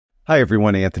Hi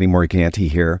everyone, Anthony Morganti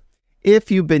here.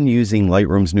 If you've been using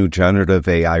Lightroom's new Generative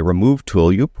AI Remove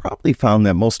tool, you probably found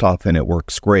that most often it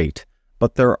works great.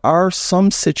 But there are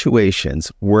some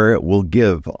situations where it will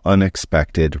give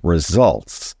unexpected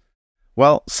results.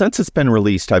 Well, since it's been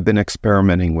released, I've been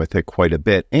experimenting with it quite a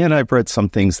bit, and I've read some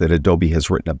things that Adobe has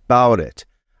written about it.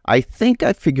 I think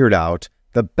I figured out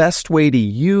the best way to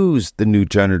use the new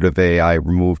Generative AI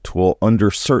Remove tool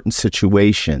under certain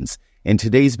situations. In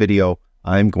today's video,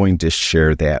 I'm going to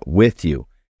share that with you.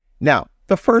 Now,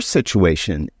 the first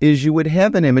situation is you would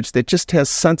have an image that just has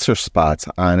sensor spots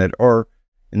on it, or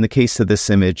in the case of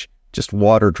this image, just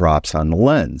water drops on the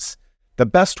lens. The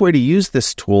best way to use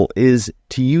this tool is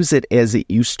to use it as it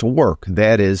used to work.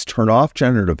 That is, turn off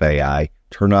Generative AI,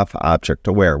 turn off Object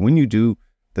Aware. When you do,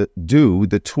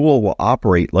 the tool will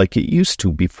operate like it used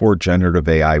to before Generative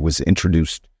AI was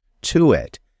introduced to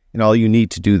it. And all you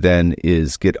need to do then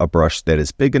is get a brush that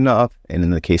is big enough. And in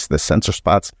the case of the sensor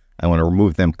spots, I want to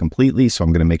remove them completely. So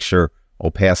I'm going to make sure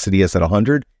opacity is at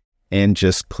 100 and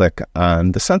just click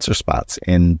on the sensor spots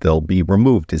and they'll be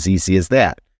removed, as easy as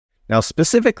that. Now,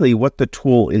 specifically what the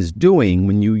tool is doing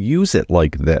when you use it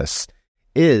like this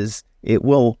is it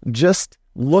will just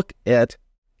look at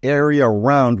area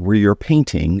around where you're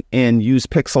painting and use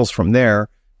pixels from there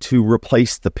to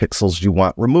replace the pixels you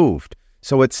want removed.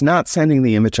 So it's not sending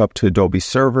the image up to Adobe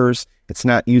servers. It's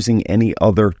not using any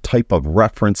other type of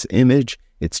reference image.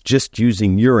 It's just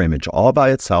using your image all by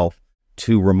itself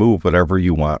to remove whatever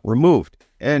you want removed.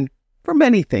 And for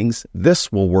many things,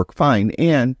 this will work fine.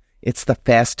 And it's the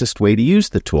fastest way to use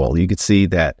the tool. You can see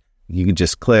that you can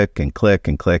just click and click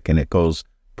and click, and it goes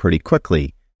pretty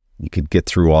quickly. You could get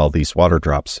through all these water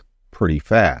drops pretty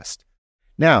fast.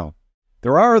 Now,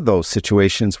 there are those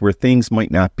situations where things might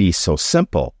not be so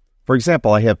simple. For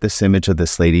example, I have this image of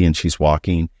this lady and she's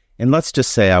walking, and let's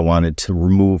just say I wanted to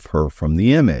remove her from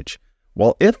the image.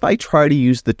 Well, if I try to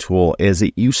use the tool as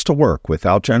it used to work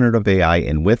without Generative AI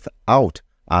and without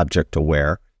Object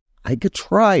Aware, I could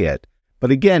try it. But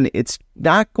again, it's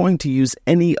not going to use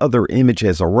any other image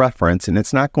as a reference, and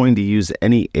it's not going to use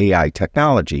any AI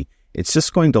technology. It's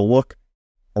just going to look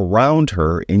around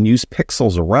her and use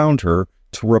pixels around her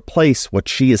to replace what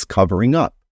she is covering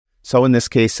up. So in this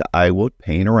case, I would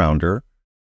paint around her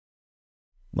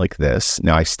like this.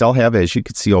 Now I still have, as you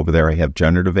can see over there, I have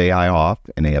Generative AI off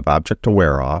and I have Object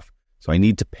Aware off. So I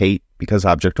need to paint, because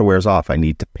Object Aware is off, I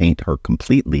need to paint her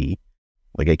completely.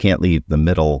 Like I can't leave the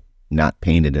middle not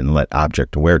painted and let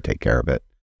Object Aware take care of it.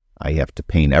 I have to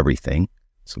paint everything.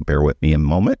 So bear with me a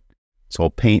moment. So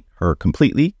I'll paint her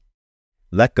completely,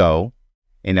 let go.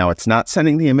 And now it's not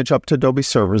sending the image up to Adobe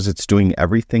servers. It's doing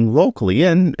everything locally.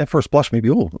 And at first blush, maybe,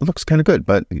 oh, it looks kind of good.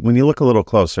 But when you look a little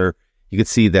closer, you can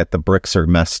see that the bricks are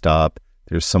messed up.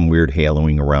 There's some weird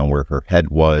haloing around where her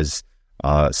head was.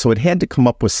 So it had to come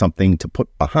up with something to put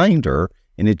behind her.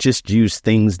 And it just used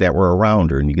things that were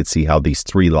around her. And you can see how these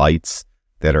three lights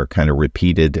that are kind of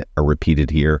repeated are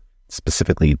repeated here.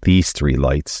 Specifically, these three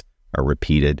lights are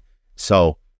repeated.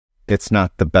 So it's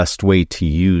not the best way to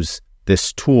use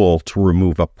this tool to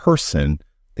remove a person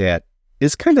that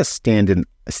is kind of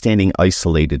standing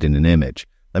isolated in an image.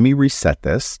 Let me reset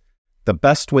this. The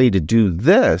best way to do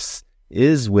this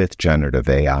is with Generative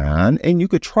AI on, and you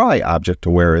could try Object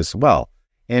Aware as well.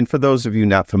 And for those of you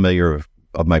not familiar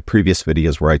of my previous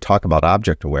videos where I talk about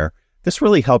Object Aware, this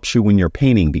really helps you when you're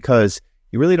painting because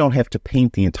you really don't have to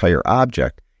paint the entire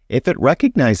object. If it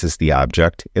recognizes the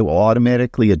object, it will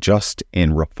automatically adjust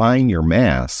and refine your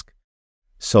mask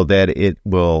so that it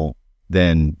will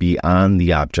then be on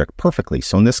the object perfectly.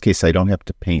 So in this case, I don't have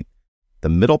to paint the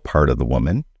middle part of the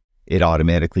woman. It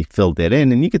automatically filled that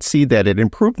in, and you could see that it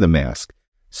improved the mask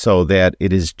so that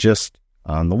it is just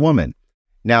on the woman.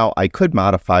 Now, I could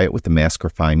modify it with the mask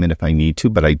refinement if I need to,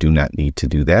 but I do not need to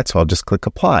do that, so I'll just click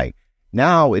Apply.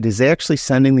 Now, it is actually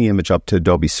sending the image up to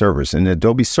Adobe servers, and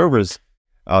Adobe servers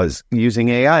is using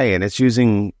AI, and it's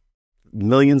using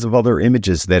millions of other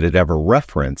images that it ever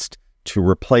referenced to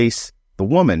replace the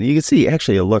woman. You can see,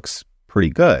 actually, it looks pretty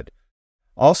good.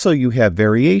 Also, you have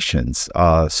variations.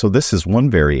 So this is one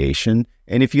variation.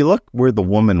 And if you look where the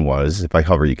woman was, if I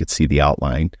hover, you could see the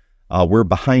outline. We're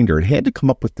behind her. It had to come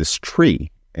up with this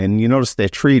tree. And you notice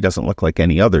that tree doesn't look like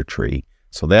any other tree.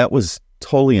 So that was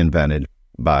totally invented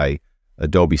by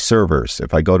Adobe servers.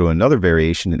 If I go to another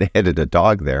variation, it added a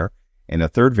dog there. And a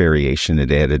third variation,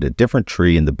 it added a different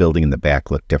tree, and the building in the back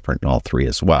looked different in all three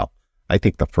as well. I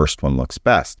think the first one looks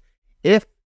best. If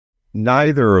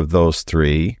neither of those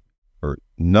three or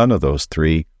none of those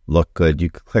three look good, you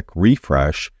click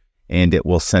refresh and it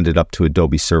will send it up to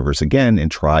Adobe servers again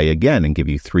and try again and give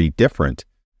you three different,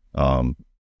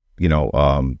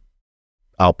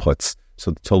 outputs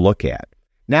to look at.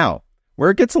 Now, where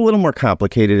it gets a little more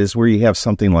complicated is where you have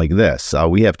something like this.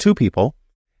 We have two people,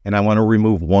 and I want to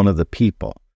remove one of the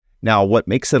people. Now, what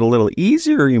makes it a little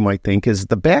easier, you might think, is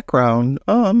the background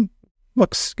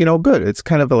looks, good. It's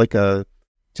kind of like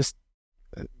just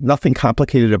nothing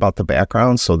complicated about the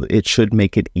background, so it should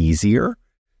make it easier.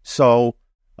 So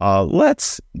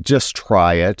let's just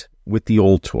try it with the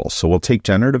old tool. So we'll take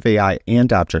Generative AI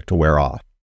and Object Aware off.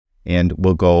 And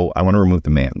we'll go, I want to remove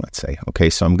the man, let's say. Okay,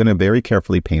 so I'm going to very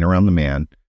carefully paint around the man.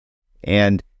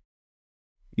 And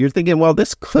you're thinking, well,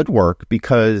 this could work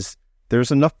because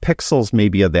there's enough pixels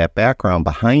maybe of that background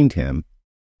behind him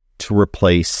to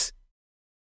replace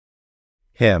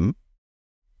him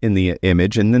in the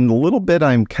image. And then the little bit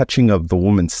I'm catching of the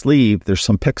woman's sleeve, there's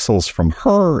some pixels from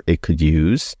her it could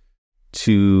use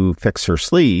to fix her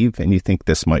sleeve. And you think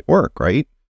this might work, right?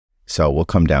 So we'll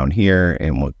come down here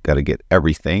and we'll got to get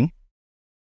everything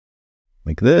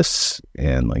like this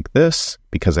and like this.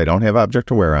 Because I don't have Object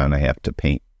Aware on, I have to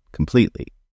paint completely.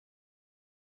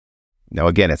 Now,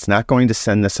 again, it's not going to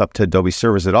send this up to Adobe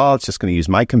servers at all. It's just going to use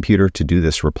my computer to do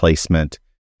this replacement.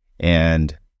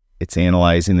 And it's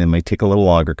analyzing. It might take a little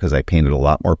longer because I painted a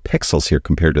lot more pixels here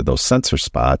compared to those sensor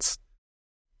spots.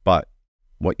 But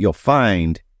what you'll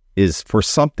find is for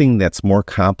something that's more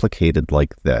complicated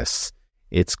like this,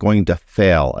 it's going to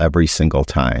fail every single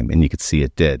time. And you can see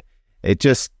it did. It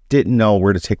just didn't know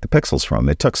where to take the pixels from.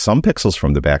 It took some pixels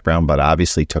from the background, but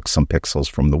obviously took some pixels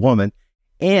from the woman.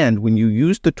 And when you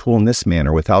use the tool in this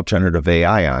manner without Generative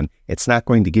AI on, it's not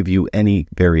going to give you any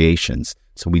variations.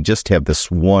 So we just have this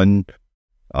one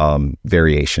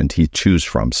variation to choose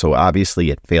from. So obviously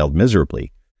it failed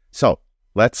miserably. So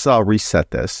let's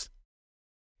reset this.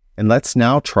 And let's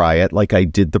now try it like I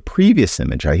did the previous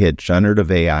image. I had Generative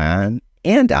AI on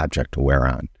and Object Aware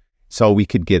on. So we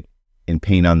could get in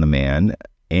paint on the man,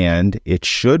 and it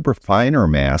should refine our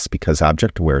mask because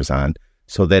Object Aware is on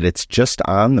so that it's just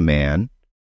on the man.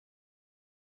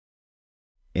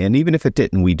 And even if it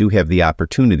didn't, we do have the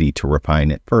opportunity to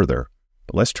refine it further.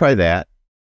 But let's try that.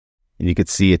 And you can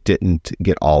see it didn't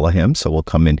get all of him. So we'll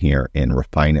come in here and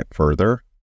refine it further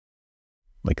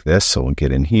like this. So we'll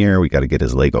get in here. We got to get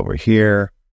his leg over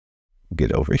here.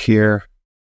 Get over here.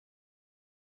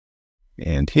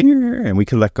 And here. And we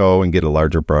can let go and get a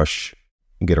larger brush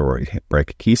and get a right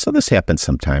bracket key. So this happens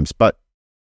sometimes. But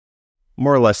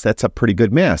more or less, that's a pretty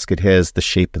good mask. It has the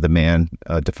shape of the man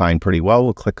defined pretty well.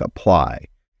 We'll click Apply.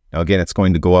 Now, again, it's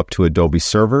going to go up to Adobe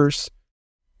servers,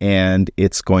 and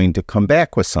it's going to come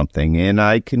back with something. And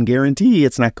I can guarantee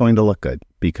it's not going to look good,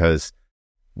 because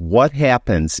what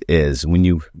happens is when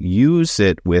you use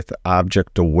it with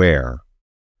Object Aware,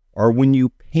 or when you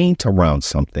paint around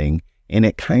something, and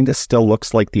it kind of still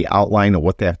looks like the outline of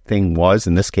what that thing was,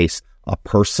 in this case, a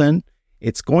person,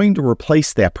 it's going to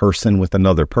replace that person with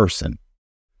another person.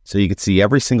 So you can see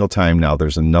every single time now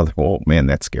there's another, oh man,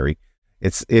 that's scary.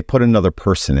 It put another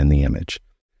person in the image.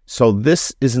 So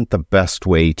this isn't the best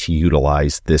way to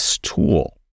utilize this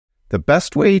tool. The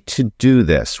best way to do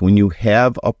this when you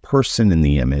have a person in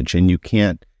the image and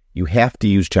you have to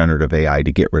use Generative AI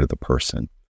to get rid of the person,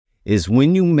 is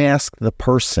when you mask the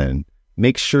person,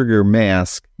 make sure your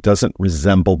mask doesn't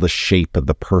resemble the shape of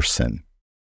the person,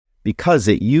 because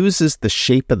it uses the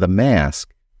shape of the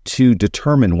mask to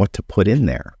determine what to put in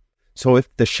there. So if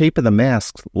the shape of the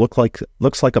mask looks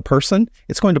like a person,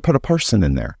 it's going to put a person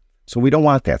in there. So we don't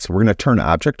want that. So we're going to turn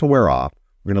Object Aware off.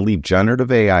 We're going to leave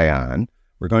Generative AI on.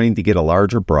 We're going to get a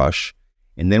larger brush.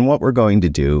 And then what we're going to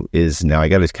do is, now I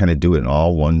got to kind of do it in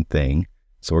all one thing.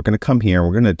 So we're going to come here.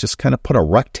 We're going to just kind of put a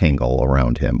rectangle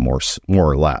around him, more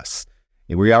or less.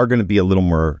 And we are going to be a little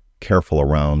more careful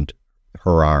around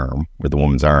her arm, where the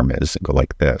woman's arm is, and go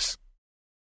like this.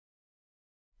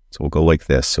 So we'll go like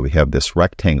this. So we have this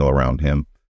rectangle around him.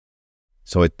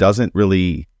 So it doesn't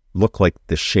really look like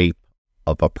the shape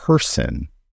of a person.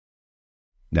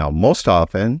 Now, most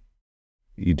often,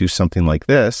 you do something like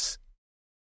this.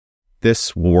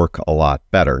 This will work a lot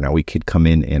better. Now, we could come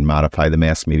in and modify the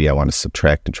mask. Maybe I want to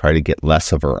subtract and try to get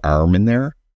less of her arm in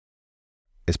there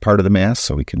as part of the mask.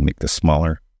 So we can make this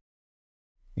smaller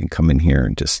and come in here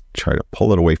and just try to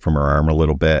pull it away from her arm a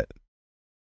little bit.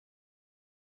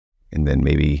 And then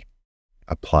maybe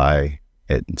apply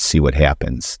it and see what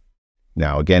happens.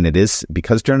 Now, again, it is,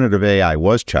 because Generative AI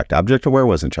was checked, Object Aware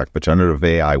wasn't checked, but Generative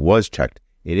AI was checked.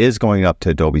 It is going up to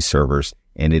Adobe servers,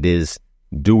 and it is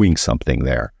doing something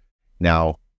there.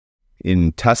 Now,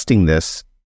 in testing this,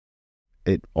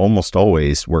 it almost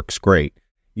always works great.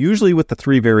 Usually with the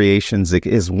three variations, it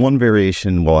is one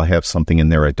variation, well, I have something in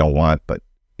there I don't want, but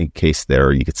in case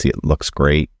there, you can see it looks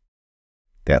great.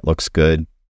 That looks good.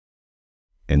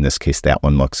 In this case, that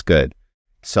one looks good.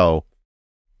 So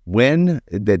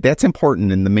that's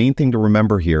important. And the main thing to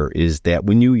remember here is that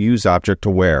when you use object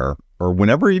aware, or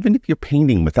whenever, even if you're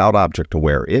painting without object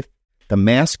aware, if the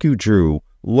mask you drew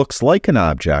looks like an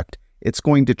object, it's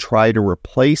going to try to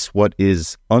replace what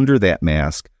is under that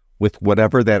mask with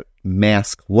whatever that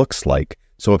mask looks like.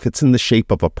 So if it's in the shape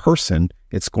of a person,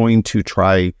 it's going to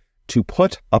try to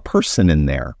put a person in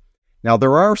there. Now,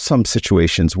 there are some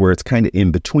situations where it's kind of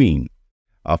in between.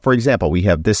 For example, we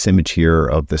have this image here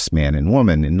of this man and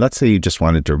woman, and let's say you just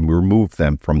wanted to remove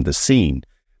them from the scene.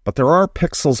 But there are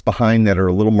pixels behind that are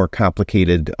a little more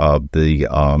complicated, of the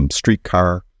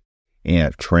streetcar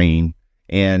and train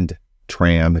and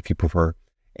tram, if you prefer.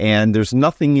 And there's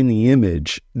nothing in the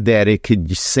image that it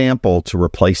could sample to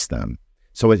replace them.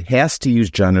 So it has to use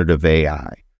generative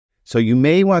AI. So you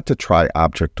may want to try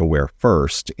object aware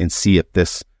first and see if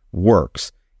this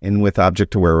works. And with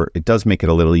object aware, it does make it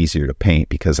a little easier to paint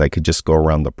because I could just go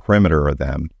around the perimeter of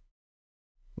them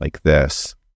like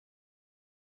this.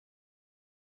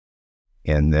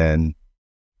 And then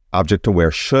object aware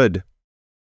should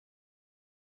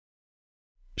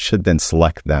then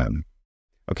select them.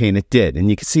 Okay, and it did. And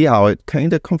you can see how it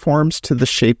kind of conforms to the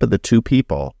shape of the two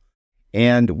people.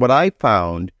 And what I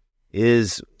found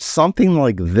is something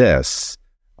like this.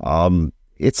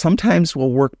 It sometimes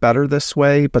will work better this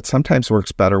way, but sometimes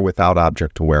works better without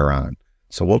object aware on.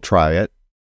 So we'll try it.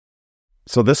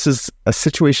 So this is a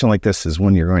situation like this is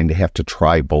when you're going to have to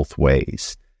try both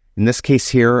ways. In this case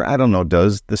here, I don't know,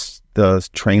 does the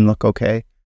train look okay?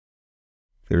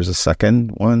 There's a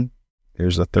second one.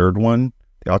 There's a third one.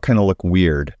 They all kind of look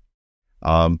weird.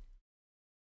 You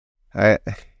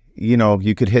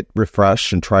could hit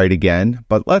refresh and try it again,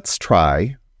 but let's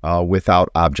try without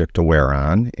object aware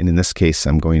on. And in this case,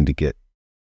 I'm going to get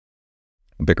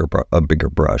a bigger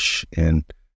brush, and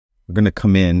we're going to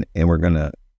come in and we're going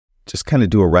to just kind of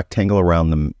do a rectangle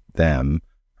around them.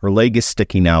 Her leg is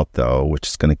sticking out though, which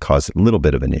is going to cause a little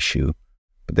bit of an issue,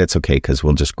 but that's okay because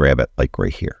we'll just grab it like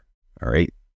right here. All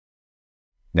right.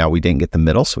 Now we didn't get the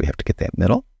middle, so we have to get that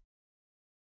middle.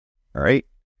 All right.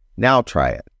 Now try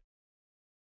it.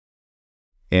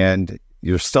 And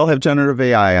you still have generative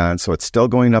AI on, so it's still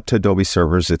going up to Adobe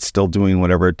servers. It's still doing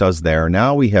whatever it does there.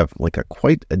 Now we have like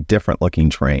quite a different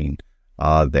looking train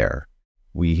there.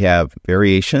 We have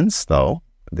variations though.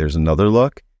 There's another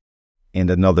look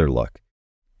and another look.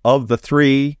 Of the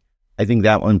three, I think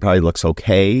that one probably looks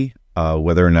okay.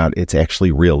 Whether or not it's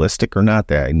actually realistic or not,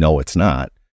 that I know it's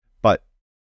not. But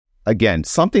again,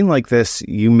 something like this,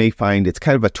 you may find it's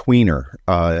kind of a tweener.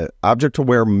 Object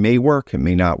aware may work, it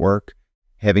may not work.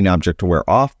 Having object aware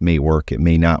off may work, it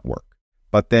may not work.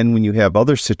 But then when you have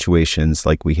other situations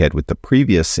like we had with the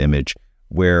previous image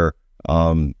where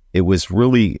it was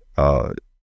really, I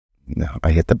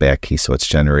hit the back key, so it's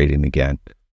generating again.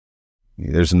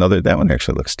 There's another, that one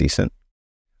actually looks decent.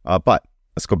 But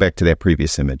let's go back to that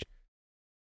previous image.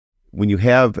 When you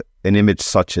have an image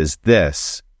such as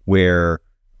this, where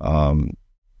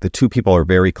the two people are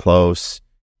very close,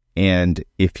 and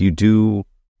if you do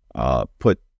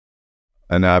put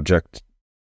an object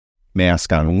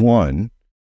mask on one,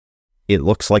 it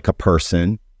looks like a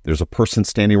person. There's a person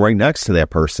standing right next to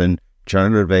that person.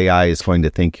 Generative AI is going to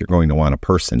think you're going to want a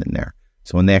person in there.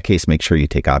 So in that case, make sure you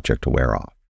take object aware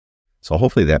off. So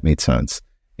hopefully that made sense.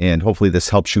 And hopefully this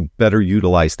helps you better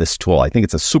utilize this tool. I think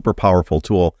it's a super powerful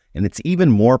tool, and it's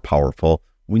even more powerful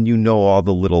when you know all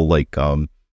the little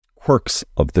quirks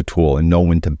of the tool and know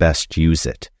when to best use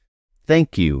it.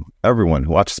 Thank you, everyone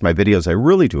who watches my videos. I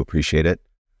really do appreciate it.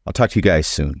 I'll talk to you guys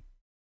soon.